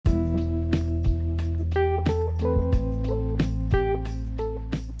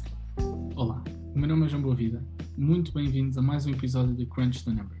muito bem-vindos a mais um episódio de Crunch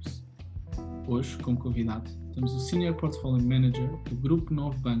the Numbers. Hoje, como convidado, temos o Senior Portfolio Manager do Grupo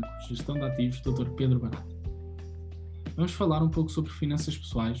Novo Banco Gestão de Ativos, Dr. Pedro Barata. Vamos falar um pouco sobre finanças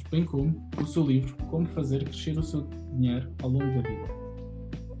pessoais, bem como o seu livro Como Fazer Crescer o Seu Dinheiro ao Longo da Vida.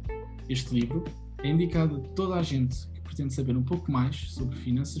 Este livro é indicado a toda a gente que pretende saber um pouco mais sobre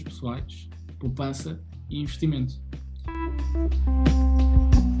finanças pessoais, poupança e investimento.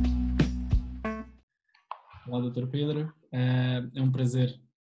 Olá, Dr. Pedro. É um prazer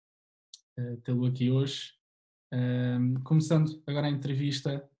tê-lo aqui hoje. Começando agora a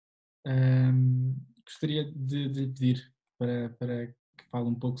entrevista, gostaria de lhe pedir para que fale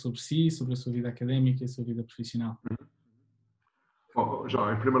um pouco sobre si, sobre a sua vida académica e a sua vida profissional. Bom,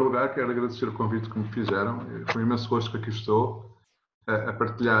 João, em primeiro lugar, quero agradecer o convite que me fizeram. Foi um imenso gosto que aqui estou a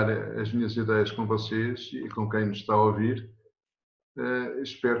partilhar as minhas ideias com vocês e com quem nos está a ouvir.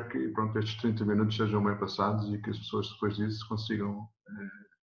 Espero que estes 30 minutos sejam bem passados e que as pessoas depois disso consigam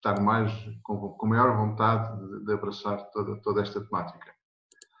estar com maior vontade de abraçar toda esta temática.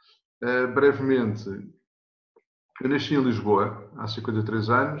 Brevemente, eu nasci em Lisboa há 53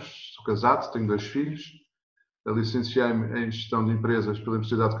 anos, sou casado, tenho 2 filhos, licenciei-me em Gestão de Empresas pela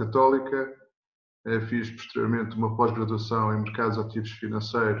Universidade Católica, fiz posteriormente uma pós-graduação em Mercados Ativos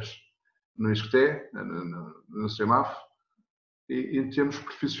Financeiros no ISCTE, no CEMAF. E em termos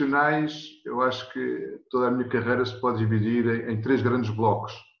profissionais, eu acho que toda a minha carreira se pode dividir em 3 grandes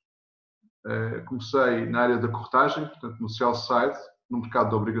blocos. Comecei na área da corretagem, portanto no sell side, no mercado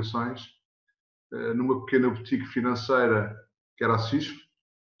de obrigações, numa pequena boutique financeira que era a CISF,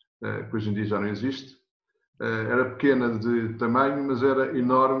 que hoje em dia já não existe. Era pequena de tamanho, mas era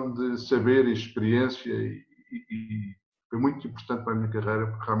enorme de saber e experiência e foi muito importante para a minha carreira,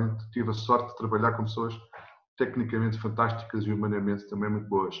 porque realmente tive a sorte de trabalhar com pessoas tecnicamente fantásticas e humanamente também muito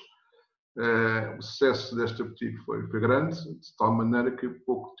boas. O sucesso desta boutique foi grande, de tal maneira que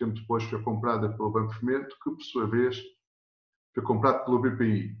pouco tempo depois foi comprada pelo Banco de Fomento, que por sua vez foi comprado pelo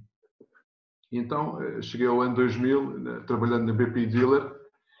BPI. E então cheguei ao ano 2000 trabalhando na BPI Dealer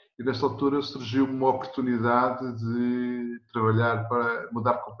e nesta altura surgiu uma oportunidade de trabalhar para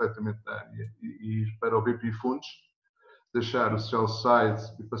mudar completamente a área e ir para o BPI Fundos, deixar o sell side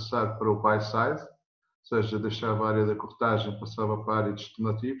e passar para o buy side, ou seja, deixava a área da corretagem, passava para a área de gestão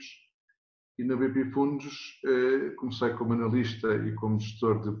de ativos. E na BPI Fundos comecei como analista e como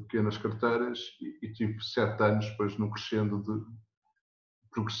gestor de pequenas carteiras e tive 7 anos depois num crescendo de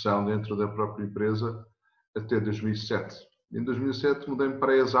progressão dentro da própria empresa até 2007. Em 2007 mudei-me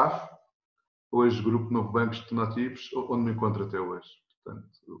para a ESAF, hoje Grupo Novo Banco Gestão de Ativos, onde me encontro até hoje. Portanto,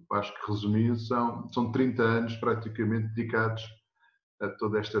 acho que resumindo, são 30 anos praticamente dedicados a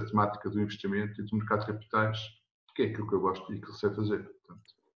toda esta temática do investimento e do mercado de capitais, que é aquilo que eu gosto e que eu sei fazer. Portanto,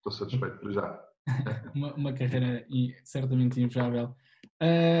 estou satisfeito por já. uma carreira certamente invejável.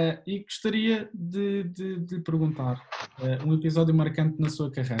 E gostaria de lhe perguntar um episódio marcante na sua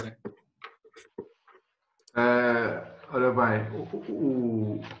carreira. Ora bem,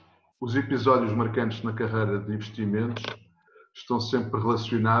 os episódios marcantes na carreira de investimentos estão sempre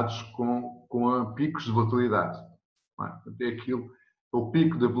relacionados com picos de volatilidade. É o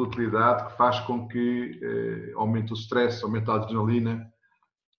pico da volatilidade que faz com que aumente o stress, aumente a adrenalina.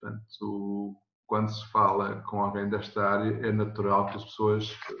 Portanto, quando se fala com alguém desta área, é natural que as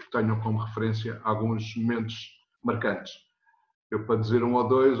pessoas tenham como referência alguns momentos marcantes. Eu, para dizer 1 ou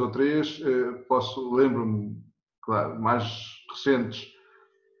 2 ou 3, lembro-me, claro, mais recentes,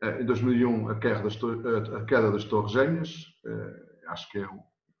 em 2001, a queda das Torres Gêmeas. Acho que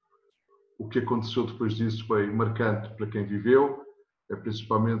o que aconteceu depois disso foi marcante para quem viveu.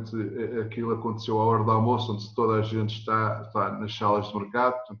 Principalmente aquilo aconteceu à hora do almoço, onde toda a gente está nas salas de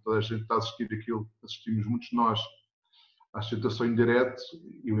mercado, portanto, toda a gente está a assistir aquilo, assistimos muitos de nós à situação em direto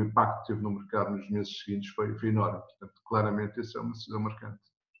e o impacto que teve no mercado nos meses seguintes foi enorme. Portanto, claramente, essa é uma decisão marcante.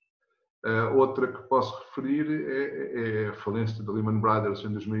 Outra que posso referir é a falência da Lehman Brothers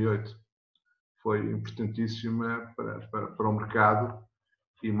em 2008. Foi importantíssima para o mercado.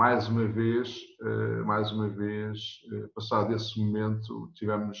 E mais uma vez, passado esse momento,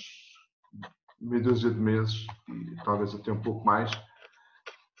 tivemos meia dúzia de meses, e talvez até um pouco mais,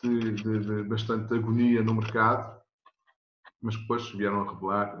 de bastante agonia no mercado, mas depois vieram a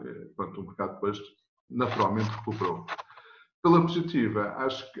revelar, o mercado depois naturalmente recuperou. Pela positiva,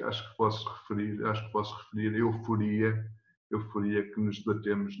 acho que posso referir a euforia que nos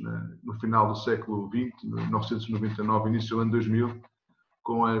debatemos no final do século XX, 1999, início do ano 2000,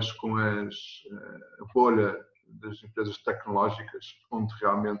 com a bolha das empresas tecnológicas, onde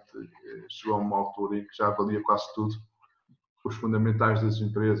realmente chegou a uma altura em que já valia quase tudo. Os fundamentais das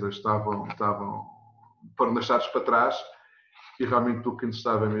empresas estavam foram deixados para trás e realmente o que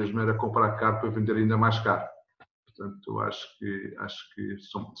interessava mesmo era comprar caro para vender ainda mais caro. Portanto, acho que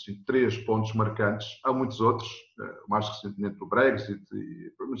são assim, 3 pontos marcantes. Há muitos outros, mais recentemente o Brexit,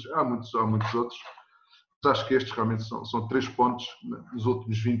 mas há muitos outros. Mas acho que estes realmente são 3 pontos nos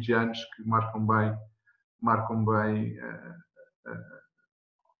últimos 20 anos que marcam bem,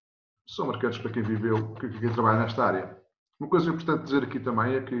 são marcantes para quem viveu, quem trabalha nesta área. Uma coisa importante dizer aqui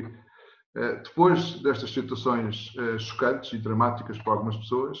também é que depois destas situações chocantes e dramáticas para algumas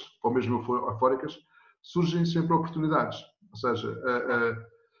pessoas, ou mesmo eufóricas, surgem sempre oportunidades. Ou seja,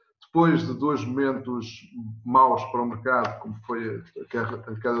 depois de 2 momentos maus para o mercado, como foi a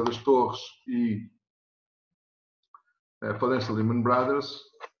queda das torres e a falência da Lehman Brothers,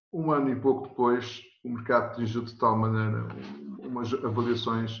 1 ano e pouco depois, o mercado atingiu de tal maneira umas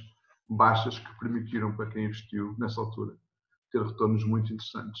avaliações baixas que permitiram para quem investiu nessa altura ter retornos muito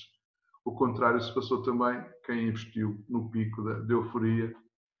interessantes. O contrário se passou também, quem investiu no pico da euforia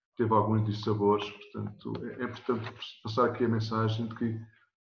teve alguns dissabores. Portanto, é importante passar aqui a mensagem de que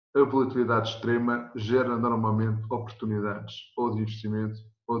a volatilidade extrema gera normalmente oportunidades ou de investimento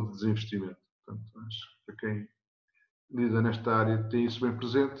ou de desinvestimento. Portanto, acho que para quem lida nesta área tem isso bem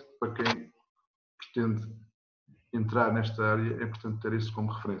presente. Para quem pretende entrar nesta área é importante ter isso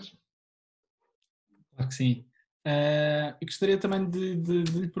como referência. Claro que sim. Eu gostaria também de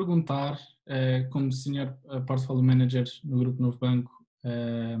lhe perguntar, como Senior Portfolio Manager no Grupo Novo Banco,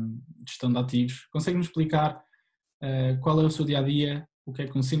 de gestão de ativos, consegue-me explicar qual é o seu dia-a-dia, o que é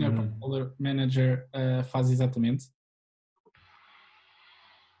que um Senior Portfolio Manager faz exatamente?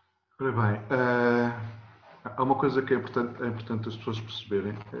 Ora bem, há uma coisa que é importante as pessoas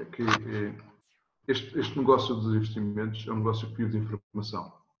perceberem, é que este negócio dos investimentos é um negócio que vive de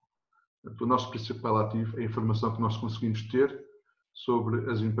informação. O nosso principal ativo é a informação que nós conseguimos ter sobre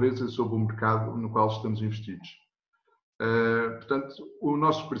as empresas e sobre o mercado no qual estamos investidos. Portanto, o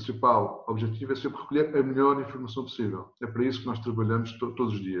nosso principal objetivo é sempre recolher a melhor informação possível. É para isso que nós trabalhamos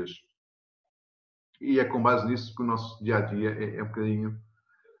todos os dias. E é com base nisso que o nosso dia-a-dia é um bocadinho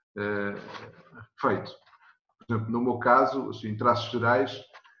feito. Por exemplo, no meu caso, assim, em traços gerais,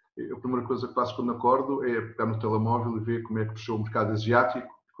 a primeira coisa que faço quando acordo é pegar no telemóvel e ver como é que fechou o mercado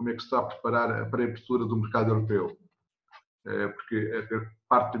asiático, como é que se está a preparar a pré-abertura do mercado europeu. Porque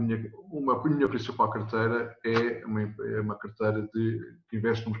a minha principal carteira é uma carteira que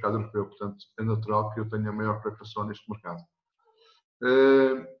investe no mercado europeu. Portanto, é natural que eu tenha maior preparação neste mercado.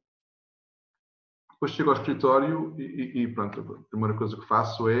 Depois chego ao escritório e pronto, a primeira coisa que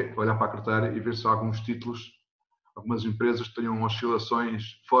faço é olhar para a carteira e ver se há alguns títulos, algumas empresas que tenham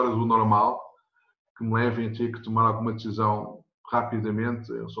oscilações fora do normal, que me levem a ter que tomar alguma decisão rapidamente,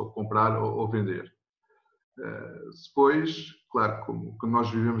 só comprar ou vender. Depois, claro, como nós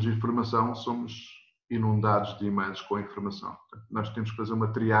vivemos de informação, somos inundados de e-mails com a informação. Portanto, nós temos que fazer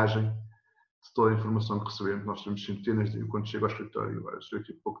uma triagem de toda a informação que recebemos. Nós temos centenas quando chego ao escritório, às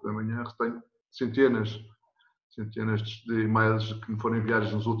 8 e pouco da manhã, tenho centenas de e-mails que me foram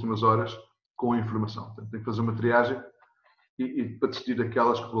enviados nas últimas horas com a informação. Portanto, tenho que fazer uma triagem e para decidir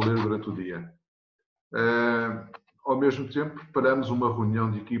aquelas que vou ler durante o dia. Ao mesmo tempo, preparamos uma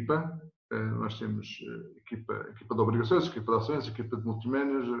reunião de equipa. Nós temos equipa de obrigações, equipa de ações, equipa de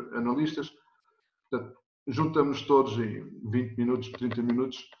multimanager, analistas. Portanto, juntamos todos em 20 minutos, 30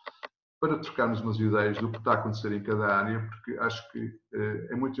 minutos, para trocarmos umas ideias do que está a acontecer em cada área, porque acho que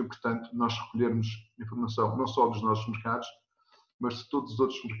é muito importante nós recolhermos informação não só dos nossos mercados, mas de todos os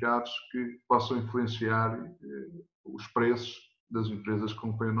outros mercados que possam influenciar os preços das empresas que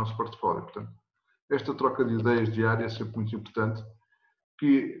compõem o nosso portfólio. Portanto, esta troca de ideias diária é sempre muito importante,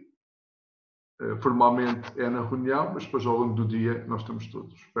 que formalmente é na reunião, mas depois ao longo do dia nós estamos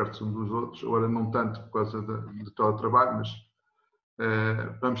todos perto uns dos outros, agora não tanto por causa do teletrabalho, mas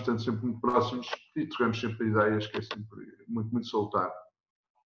vamos estando sempre muito próximos e trocamos sempre ideias, que é sempre muito, muito salutar.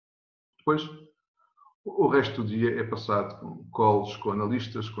 Depois, o resto do dia é passado com calls, com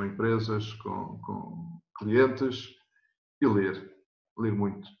analistas, com empresas, com clientes e ler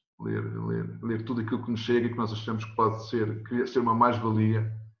muito. Ler tudo aquilo que nos chega e que nós achamos que pode ser uma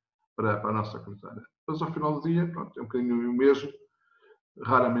mais-valia para a nossa carteira. Depois, ao final do dia, pronto, é um bocadinho o mesmo.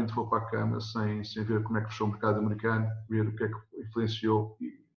 Raramente vou para a cama sem ver como é que fechou o mercado americano, ver o que é que influenciou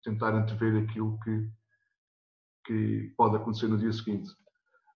e tentar antever aquilo que pode acontecer no dia seguinte.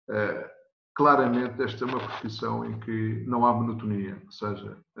 Claramente, esta é uma profissão em que não há monotonia, ou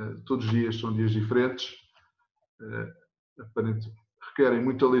seja, todos os dias são dias diferentes, requerem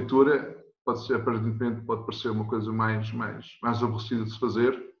muita leitura, aparentemente pode parecer uma coisa mais aborrecida de se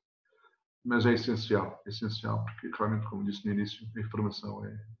fazer, mas é essencial, porque realmente, como disse no início, a informação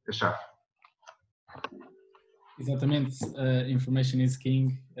é chave. Exatamente, Information is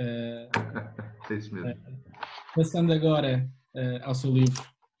King. É isso mesmo. Passando agora ao seu livro,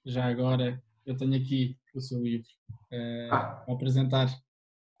 já agora eu tenho aqui o seu livro para apresentar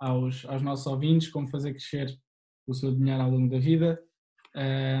aos nossos ouvintes como fazer crescer o seu dinheiro ao longo da vida.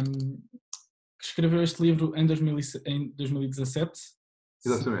 Escreveu este livro em 2017.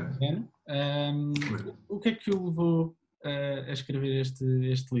 Exatamente. O que é que o levou a escrever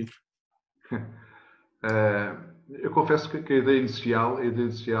este livro? Eu confesso que a ideia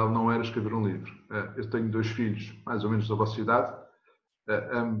inicial não era escrever um livro. Eu tenho 2 filhos, mais ou menos da vossa idade.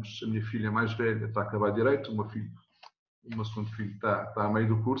 Ambos, a minha filha mais velha está a acabar Direito, o meu segundo filho está a meio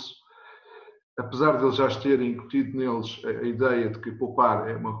do curso. Apesar de eles já terem incutido neles a ideia de que poupar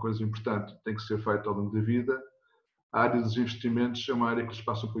é uma coisa importante, tem que ser feito ao longo da vida, a área dos investimentos é uma área que lhes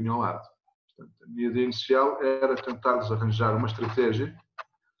passa um bocadinho ao lado. Portanto, a minha ideia inicial era tentar-lhes arranjar uma estratégia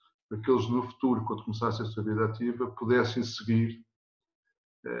para que eles no futuro, quando começassem a sua vida ativa, pudessem seguir,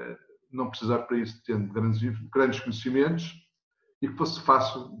 não precisar para isso de ter grandes conhecimentos e que fosse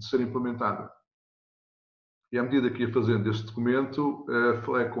fácil de ser implementada. E à medida que ia fazendo este documento,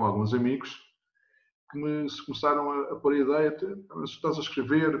 falei com alguns amigos que me começaram a pôr a ideia, se estás a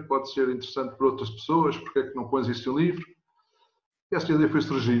escrever, pode ser interessante para outras pessoas, porque é que não pões isso em livro? E esta ideia foi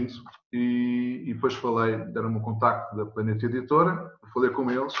surgindo e depois deram-me um contacto da Planeta Editora, falei com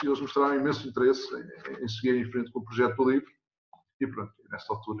eles e eles mostraram imenso interesse em seguir em frente com o projeto do livro. E pronto,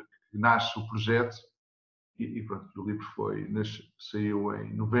 nessa altura que nasce o projeto e pronto, o livro saiu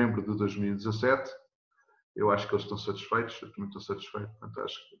em novembro de 2017. Eu acho que eles estão satisfeitos, eu também estou satisfeito. Portanto,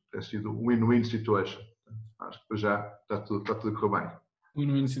 acho que tem sido um win-win situation. Acho que já está tudo a correr bem.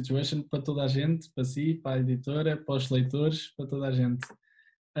 Win-win situation para toda a gente, para si, para a editora, para os leitores, para toda a gente.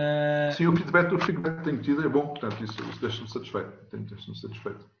 Sim, o feedback que tenho tido é bom, portanto, isso deixa-me satisfeito. Deixa-me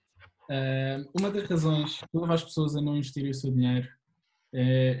satisfeito. Uma das razões que leva as pessoas a não investirem o seu dinheiro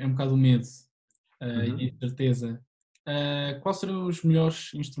é um bocado o medo e a incerteza. Quais seriam os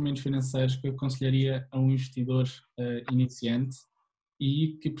melhores instrumentos financeiros que eu aconselharia a um investidor iniciante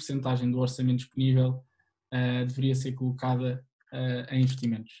e que percentagem do orçamento disponível deveria ser colocada em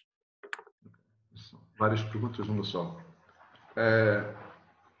investimentos? São várias perguntas numa só.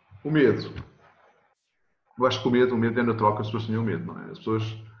 O medo. Eu acho que o medo é natural que as pessoas tenham medo, não é? As pessoas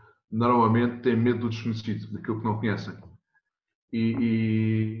normalmente têm medo do desconhecido, daquilo que não conhecem.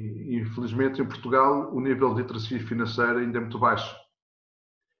 E infelizmente em Portugal o nível de literacia financeira ainda é muito baixo.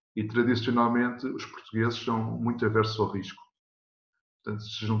 E tradicionalmente os portugueses são muito aversos ao risco. Portanto,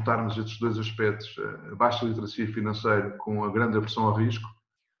 se juntarmos estes dois aspectos, a baixa literacia financeira com a grande aversão ao risco,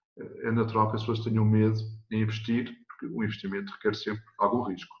 é natural que as pessoas tenham medo em investir, porque o investimento requer sempre algum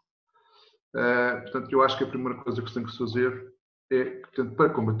risco. Portanto, eu acho que a primeira coisa que se tem que fazer é, portanto, para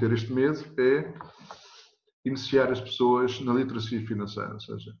combater este medo, é iniciar as pessoas na literacia financeira. Ou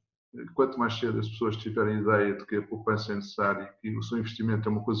seja, quanto mais cedo as pessoas tiverem a ideia de que a poupança é necessária e que o seu investimento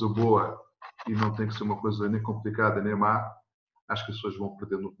é uma coisa boa e não tem que ser uma coisa nem complicada nem má, acho que as pessoas vão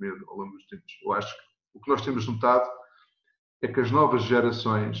perdendo o medo ao longo dos tempos. Eu acho que o que nós temos notado é que as novas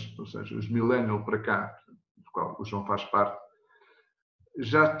gerações, ou seja, os millennials para cá, do qual o João faz parte,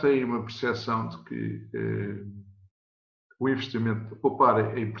 já têm uma percepção de que o investimento,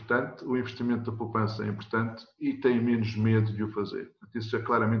 poupar é importante, o investimento da poupança é importante e têm menos medo de o fazer. Isso é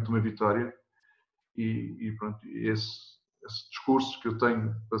claramente uma vitória e pronto, esse discurso que eu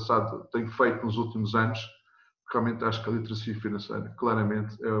tenho feito nos últimos anos, realmente acho que a literacia financeira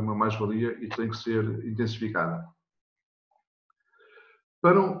claramente é uma mais-valia e tem que ser intensificada.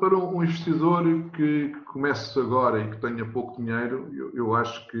 Para um investidor que comece agora e que tenha pouco dinheiro, eu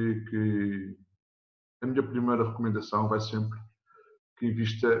acho que a minha primeira recomendação vai sempre que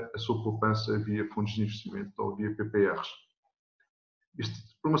invista a sua poupança via fundos de investimento ou via PPRs. Isto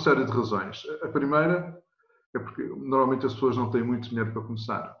por uma série de razões. A primeira é porque normalmente as pessoas não têm muito dinheiro para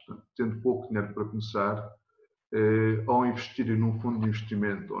começar. Portanto, tendo pouco dinheiro para começar, ao investirem num fundo de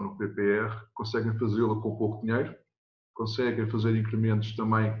investimento ou no PPR, conseguem fazê-lo com pouco dinheiro, conseguem fazer incrementos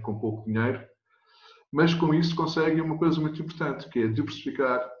também com pouco dinheiro, mas com isso conseguem uma coisa muito importante, que é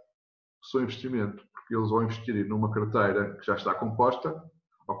diversificar o seu investimento, porque eles ao investirem numa carteira que já está composta,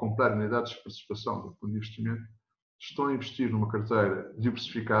 ao comprarem unidades de participação do fundo de investimento, estão a investir numa carteira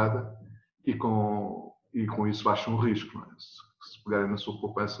diversificada e com isso baixam o risco. Não é? Se pegarem na sua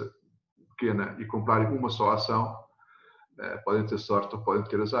poupança pequena e comprarem uma só ação, podem ter sorte ou podem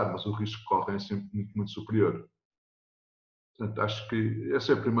ter azar, mas o risco que correm é sempre muito, muito superior. Portanto, acho que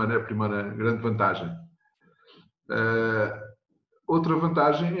essa é a primeira grande vantagem. Outra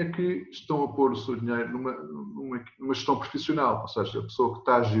vantagem é que estão a pôr o seu dinheiro numa gestão profissional, ou seja, a pessoa que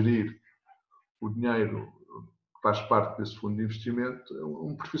está a gerir o dinheiro que faz parte desse fundo de investimento é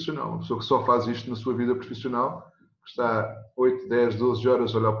um profissional, uma pessoa que só faz isto na sua vida profissional, que está 8, 10, 12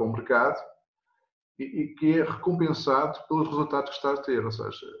 horas a olhar para o mercado e que é recompensado pelos resultados que está a ter. Ou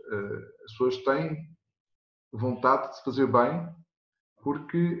seja, as pessoas têm vontade de fazer bem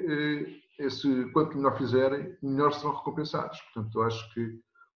porque quanto melhor fizerem, melhor serão recompensados. Portanto, eu acho que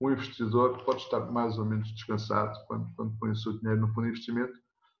um investidor pode estar mais ou menos descansado quando põe o seu dinheiro no fundo de investimento,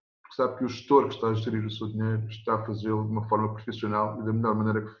 porque sabe que o gestor que está a gerir o seu dinheiro está a fazê-lo de uma forma profissional e da melhor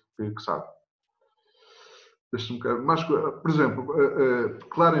maneira que sabe. Mas, por exemplo,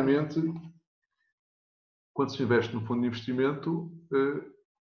 claramente, quando se investe no fundo de investimento,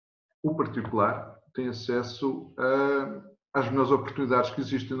 o particular tem acesso às melhores oportunidades que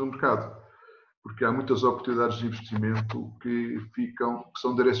existem no mercado, porque há muitas oportunidades de investimento que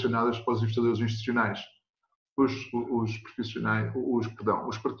são direcionadas para os investidores institucionais. Os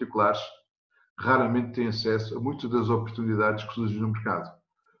particulares raramente têm acesso a muitas das oportunidades que surgem no mercado.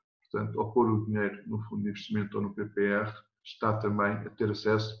 Portanto, ao pôr o dinheiro no fundo de investimento ou no PPR, está também a ter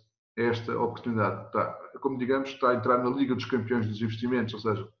acesso a esta oportunidade. Como digamos, está a entrar na Liga dos Campeões dos Investimentos, ou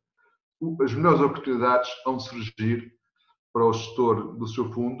seja, as melhores oportunidades vão surgir para o gestor do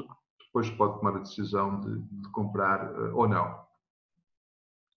seu fundo, que depois pode tomar a decisão de comprar ou não.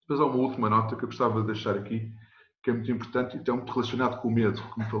 Depois há uma última nota que eu gostava de deixar aqui, que é muito importante e está muito relacionado com o medo,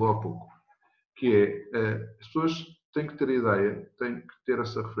 como falou há pouco, que é, as pessoas têm que ter a ideia, têm que ter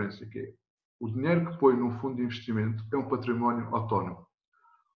essa referência, que é, o dinheiro que põe num fundo de investimento é um património autónomo.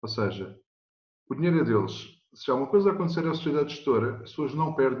 Ou seja, o dinheiro é deles. Se há uma coisa a acontecer à sociedade gestora, as pessoas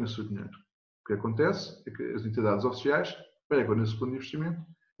não perdem o seu dinheiro. O que acontece é que as entidades oficiais pegam nesse fundo de investimento,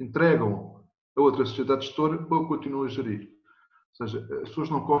 entregam a outra sociedade gestora para o continuar a gerir. Ou seja, as pessoas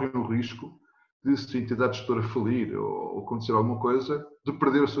não correm o risco de, se a entidade gestora falir ou acontecer alguma coisa, de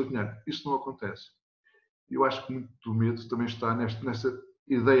perder o seu dinheiro. Isso não acontece. E eu acho que muito do medo também está nessa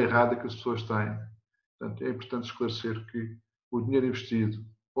ideia errada que as pessoas têm. Portanto, é importante esclarecer que o dinheiro investido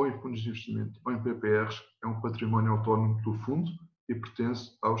ou em fundos de investimento ou em PPRs é um património autónomo do fundo e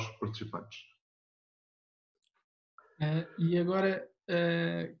pertence aos participantes. E agora,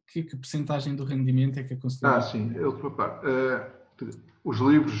 que percentagem do rendimento é que é considerado? Sim, a última parte. Os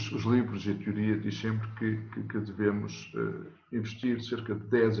livros e a teoria diz sempre que devemos investir cerca de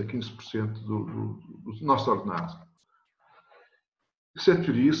 10 a 15% do nosso ordenado. Isso é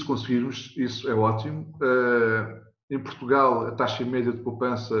teoria, se conseguirmos, isso é ótimo. Em Portugal, a taxa média de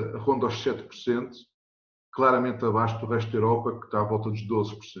poupança ronda aos 7%, claramente abaixo do resto da Europa, que está à volta dos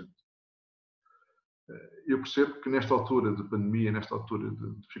 12%. Eu percebo que nesta altura de pandemia, nesta altura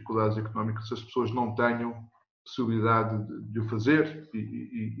de dificuldades económicas, as pessoas não tenham possibilidade de o fazer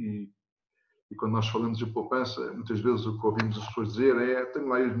e quando nós falamos de poupança, muitas vezes o que ouvimos as pessoas dizer é: tenho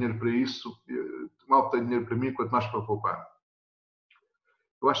lá o dinheiro para isso, mal tenho dinheiro para mim, quanto mais para poupar.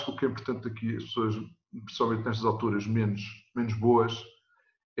 Eu acho que o que é importante aqui, as pessoas, principalmente nestas alturas menos boas,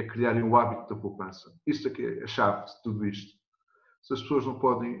 é criarem o hábito da poupança. Isso é que é a chave de tudo isto. Se as pessoas não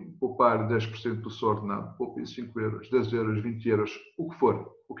podem poupar 10% do seu ordenado, poupem 5 euros, 10 euros, 20 euros, o que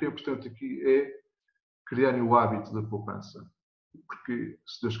for. O que é importante aqui é criarem o hábito da poupança. Porque,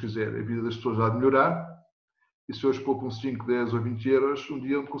 se Deus quiser, a vida das pessoas há de melhorar e se hoje poupam 5, 10 ou 20 euros, um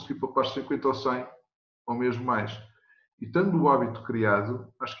dia vão conseguir poupar 50 ou 100 ou mesmo mais. E tendo o hábito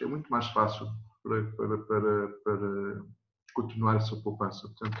criado, acho que é muito mais fácil para continuar essa poupança.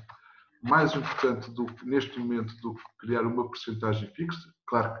 Portanto, mais importante neste momento do que criar uma percentagem fixa,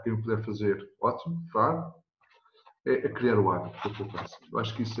 claro que quem puder fazer, ótimo, claro, é criar o hábito da poupança. Eu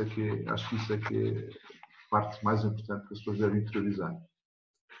acho que isso é que é a parte mais importante que as pessoas devem interiorizar.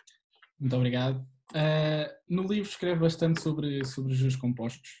 Muito obrigado. No livro escreve bastante sobre os juros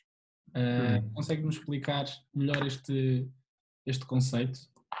compostos. Consegue-nos explicar melhor este conceito?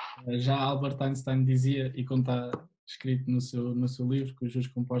 Já Albert Einstein dizia, e como está escrito no seu livro, que os juros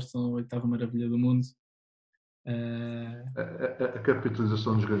compostos são a oitava maravilha do mundo. A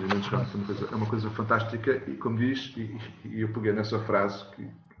capitalização dos rendimentos é uma coisa fantástica e, como diz, e eu peguei nessa frase,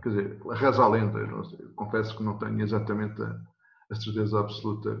 quer dizer, reza a lenda, confesso que não tenho exatamente a certeza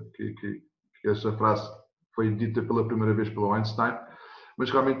absoluta que essa frase foi dita pela primeira vez pelo Einstein, mas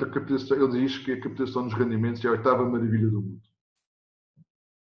realmente ele diz que a capitalização dos rendimentos é a oitava maravilha do mundo.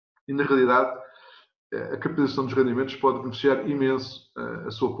 E, na realidade, a capitalização dos rendimentos pode beneficiar imenso a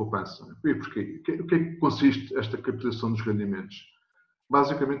sua poupança. E porquê? O que é que consiste esta capitalização dos rendimentos?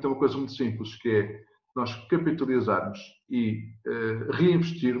 Basicamente é uma coisa muito simples, que é nós capitalizarmos e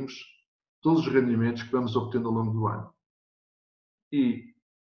reinvestirmos todos os rendimentos que vamos obtendo ao longo do ano. E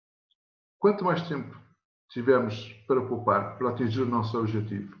quanto mais tempo tivermos para poupar, para atingir o nosso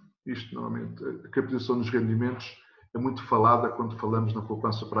objetivo, isto normalmente, a capitalização dos rendimentos é muito falada quando falamos na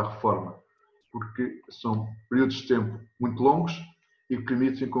poupança para a reforma, porque são períodos de tempo muito longos e que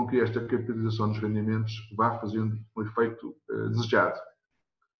permitem com que esta capitalização dos rendimentos vá fazendo um efeito desejado.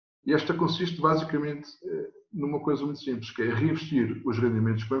 E esta consiste basicamente numa coisa muito simples, que é reinvestir os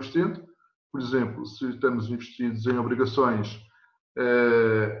rendimentos que vamos tendo. Por exemplo, se estamos investidos em obrigações,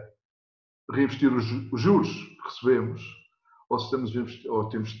 reinvestir os juros que recebemos, ou se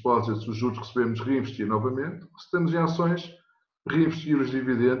temos depósitos, os juros que recebemos, reinvestir novamente. Se estamos em ações, reinvestir os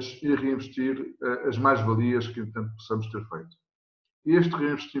dividendos e reinvestir as mais-valias que, entanto, possamos ter feito. E este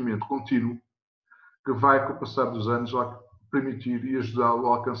reinvestimento contínuo, que vai, com o passar dos anos, permitir e ajudá-lo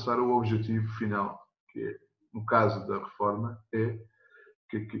a alcançar o objetivo final, que é, no caso da reforma, é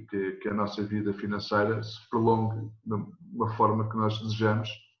que a nossa vida financeira se prolongue de uma forma que nós desejamos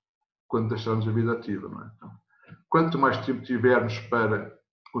quando deixarmos a vida ativa. Não é? Então, quanto mais tempo tivermos para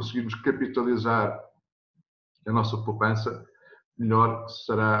conseguirmos capitalizar a nossa poupança, melhor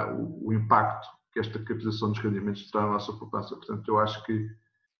será o impacto que esta capitalização dos rendimentos terá na nossa poupança. Portanto, eu acho que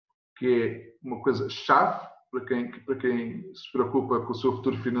é uma coisa chave para quem se preocupa com o seu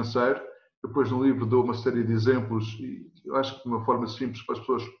futuro financeiro. Depois no livro dou uma série de exemplos e eu acho que de uma forma simples para as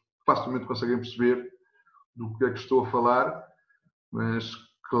pessoas facilmente conseguem perceber do que é que estou a falar, mas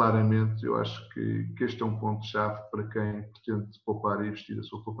claramente eu acho que este é um ponto-chave para quem pretende poupar e investir a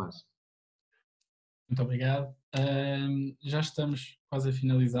sua poupança. Muito obrigado. Já estamos quase a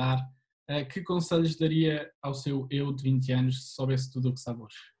finalizar. Que conselhos daria ao seu eu de 20 anos se soubesse tudo o que sabe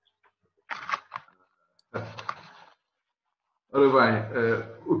hoje? Ora bem,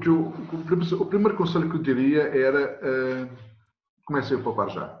 o primeiro conselho que eu diria era comecem a poupar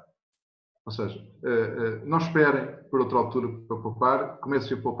já. Ou seja, não esperem por outra altura para poupar,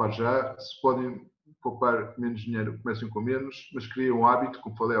 comecem a poupar já. Se podem poupar menos dinheiro, comecem com menos, mas criem um hábito,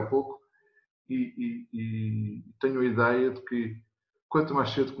 como falei há pouco, e tenho a ideia de que quanto mais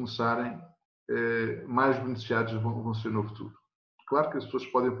cedo começarem, mais beneficiados vão ser no futuro. Claro que as pessoas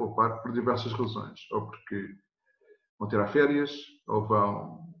podem poupar por diversas razões, ou porque vão tirar férias, ou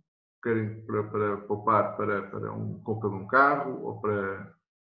querem para poupar para compra de um carro, ou para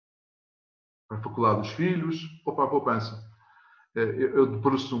a faculdade dos filhos, ou para a poupança. Eu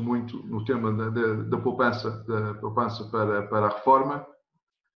debruço muito no tema da poupança para a reforma,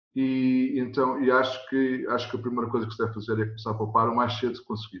 e acho que a primeira coisa que se deve fazer é começar a poupar o mais cedo que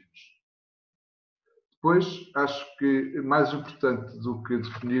conseguirmos. Depois, acho que mais importante do que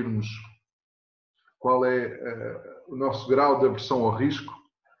definirmos qual é o nosso grau de aversão ao risco,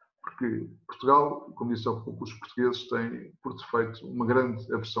 porque Portugal, como disse há pouco, os portugueses têm, por defeito, uma grande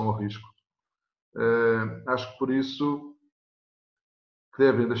aversão ao risco. Acho que por isso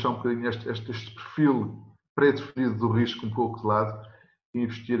devem deixar um bocadinho este perfil pré-definido do risco um pouco de lado e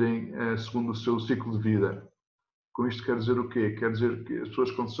investirem segundo o seu ciclo de vida. Com isto quer dizer o quê? Quer dizer que as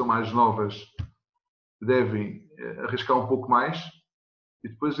pessoas, quando são mais novas, devem arriscar um pouco mais e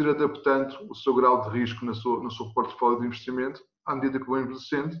depois ir adaptando o seu grau de risco no seu portfólio de investimento à medida que vão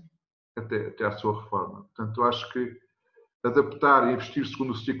envelhecendo até à sua reforma. Portanto, eu acho que adaptar e investir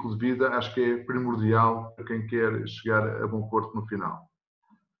segundo o ciclo de vida acho que é primordial para quem quer chegar a bom porto no final.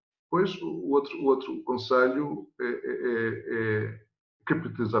 Depois, o outro conselho é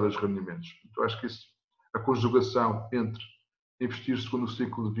capitalizar os rendimentos. Então, acho que a conjugação entre investir segundo o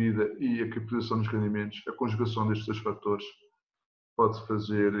ciclo de vida e a capitalização dos rendimentos, a conjugação destes dois fatores pode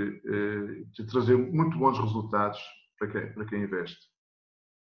trazer muito bons resultados para quem investe.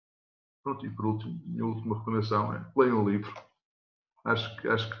 Pronto, e por último, a minha última recomendação é leiam o livro. Acho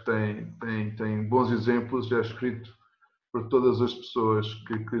que tem bons exemplos, é escrito por todas as pessoas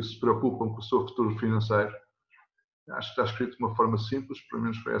que se preocupam com o seu futuro financeiro. Acho que está escrito de uma forma simples, pelo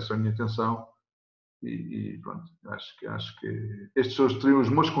menos foi essa a minha intenção. E pronto, acho que estes seriam os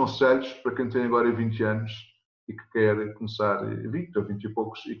meus conselhos para quem tem agora 20 anos e que quer começar, 20 ou 20 e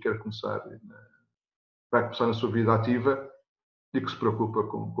poucos, e quer vai começar na sua vida ativa e que se preocupa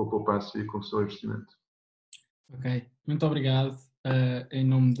com a poupança e com o seu investimento. Ok, muito obrigado. Em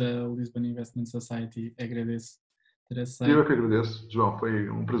nome da Lisbon Investment Society, agradeço ter aceito. Eu é que agradeço, João. Foi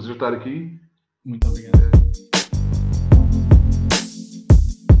um prazer estar aqui. Muito obrigado.